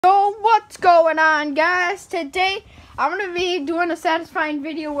What's going on, guys? Today I'm going to be doing a satisfying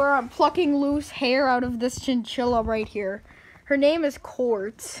video where I'm plucking loose hair out of this chinchilla right here. Her name is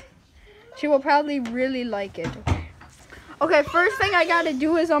Quartz. She will probably really like it. Okay, first thing I got to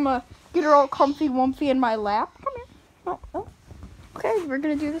do is I'm going to get her all comfy wumpy in my lap. Come here. Oh. Okay, we're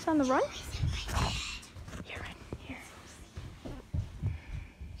going to do this on the run. Here. Here,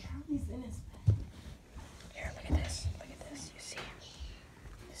 look at this. You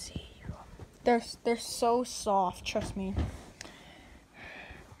see? They're so soft, trust me.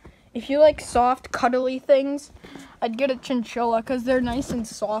 If you like soft, cuddly things, I'd get a chinchilla because they're nice and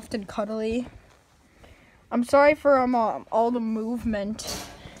soft and cuddly. I'm sorry for all the movement,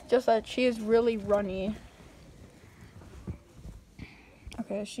 just that she is really runny.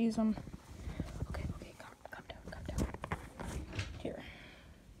 Okay, she's okay, calm down. Here.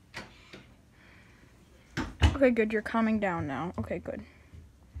 Okay, good. You're calming down now. Okay, good.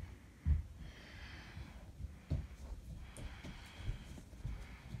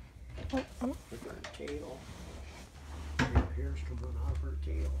 Look at her tail. Her hair's coming off her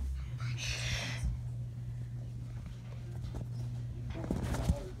tail.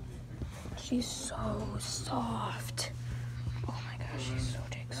 She's so soft. Oh my gosh, she's so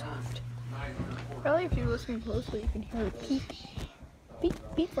soft. Probably if you listen closely, you can hear her peep.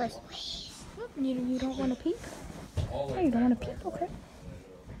 Peep for us. You don't want to peep? Oh, you don't want to peep? Okay.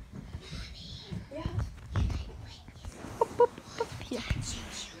 Yeah.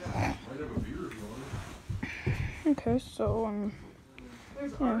 Okay, so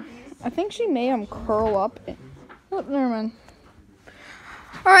yeah. I think she may curl up. Oh, never mind.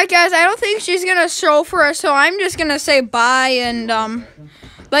 Alright, guys, I don't think she's gonna show for us, so I'm just gonna say bye and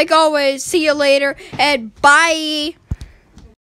like always, see you later and bye.